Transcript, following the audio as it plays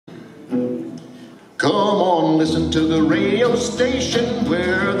Come on, listen to the radio station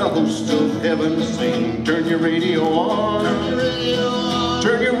where the hosts of heaven sing. Turn your radio on. Turn your radio on.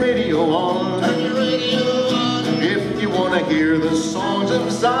 Turn your radio on. Turn your radio on. If you want to hear the songs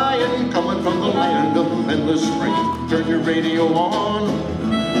of Zion coming from the land of endless spring, turn your radio on.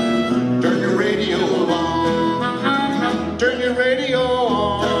 Turn your radio on. Turn your radio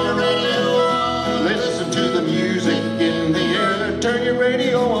on. Turn your radio on. Listen to the music in the air. Turn your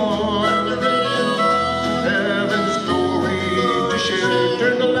radio on.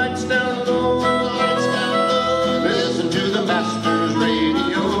 Turn the lights down low. Listen to the Master's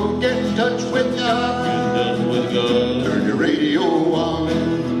radio. Get in touch with God. Turn your radio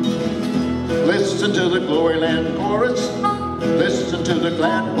on. Listen to the Glory Land chorus. Listen to the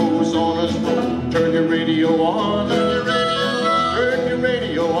glad hosannas roll. Turn your radio on. Turn your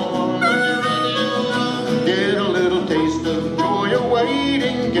radio on. Get a little taste of joy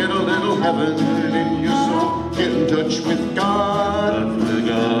awaiting. Get a little heaven in your soul. Get in touch with God.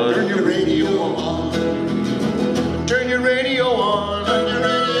 Turn your radio on. Turn your radio on. Turn your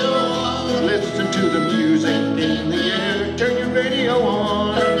radio on. Listen to the music in the air. Turn your radio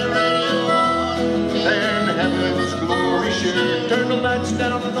on. Turn your radio on. And heaven's glory share. Turn the lights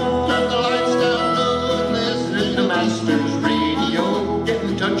down low. Turn the lights down low. Listen to Master's radio. Get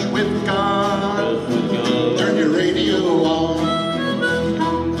in touch with God. Turn your radio on.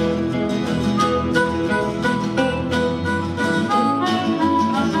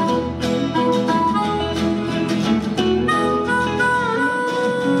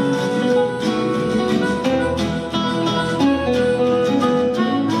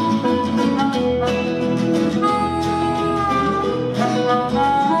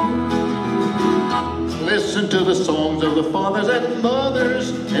 Listen to the songs of the fathers and mothers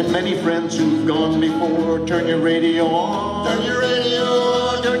and many friends who've gone before. Turn your radio on. Turn your radio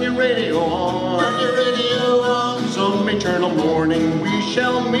on. Turn your radio on. Turn your radio on. Some eternal morning we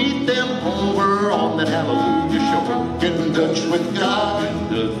shall meet them over on that hallelujah shore. Get in touch with God.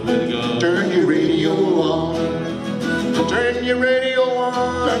 Turn your radio on. Turn your radio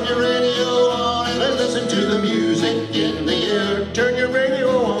on. Turn your radio on. And listen to the music in the air. Turn your radio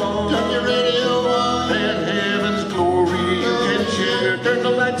on. Turn your radio on. And heaven's glory you can share. Turn the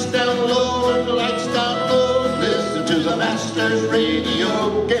lights down low. Turn the lights down low. Listen to the Master's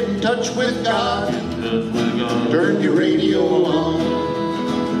radio. Get in touch with God. Turn your radio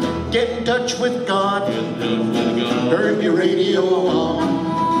on. Get in touch with God. Turn your radio on.